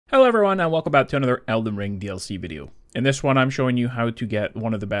Hello everyone and welcome back to another Elden Ring DLC video. In this one I'm showing you how to get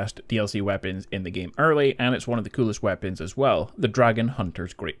one of the best DLC weapons in the game early, and it's one of the coolest weapons as well, the Dragon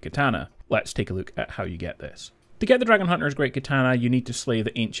Hunters Great Katana. Let's take a look at how you get this. To get the Dragon Hunters Great Katana you need to slay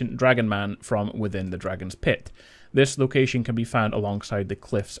the ancient dragon man from within the dragon's pit. This location can be found alongside the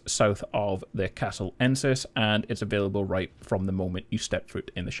cliffs south of the Castle Ensis, and it's available right from the moment you step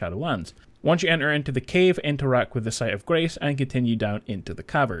foot in the Shadowlands. Once you enter into the cave, interact with the Site of Grace and continue down into the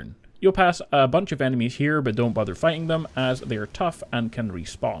cavern. You'll pass a bunch of enemies here, but don't bother fighting them as they are tough and can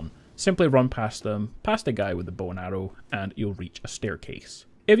respawn. Simply run past them, past the guy with the bow and arrow, and you'll reach a staircase.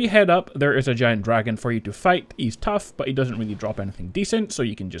 If you head up, there is a giant dragon for you to fight. He's tough, but he doesn't really drop anything decent, so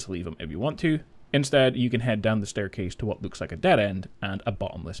you can just leave him if you want to. Instead, you can head down the staircase to what looks like a dead end and a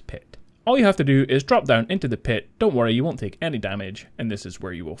bottomless pit. All you have to do is drop down into the pit. Don't worry, you won't take any damage, and this is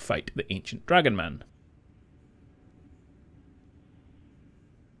where you will fight the ancient dragon man.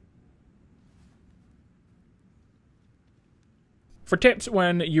 For tips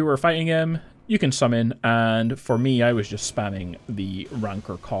when you are fighting him, you can summon, and for me I was just spamming the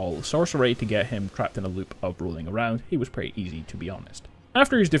Rancor Call sorcery to get him trapped in a loop of rolling around. He was pretty easy, to be honest.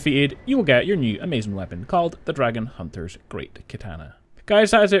 After he's defeated, you will get your new amazing weapon called the Dragon Hunters Great Katana.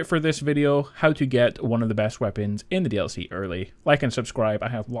 Guys, that is it for this video, how to get one of the best weapons in the DLC early. Like and subscribe, I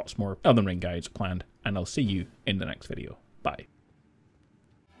have lots more Elden Ring guides planned, and I'll see you in the next video. Bye.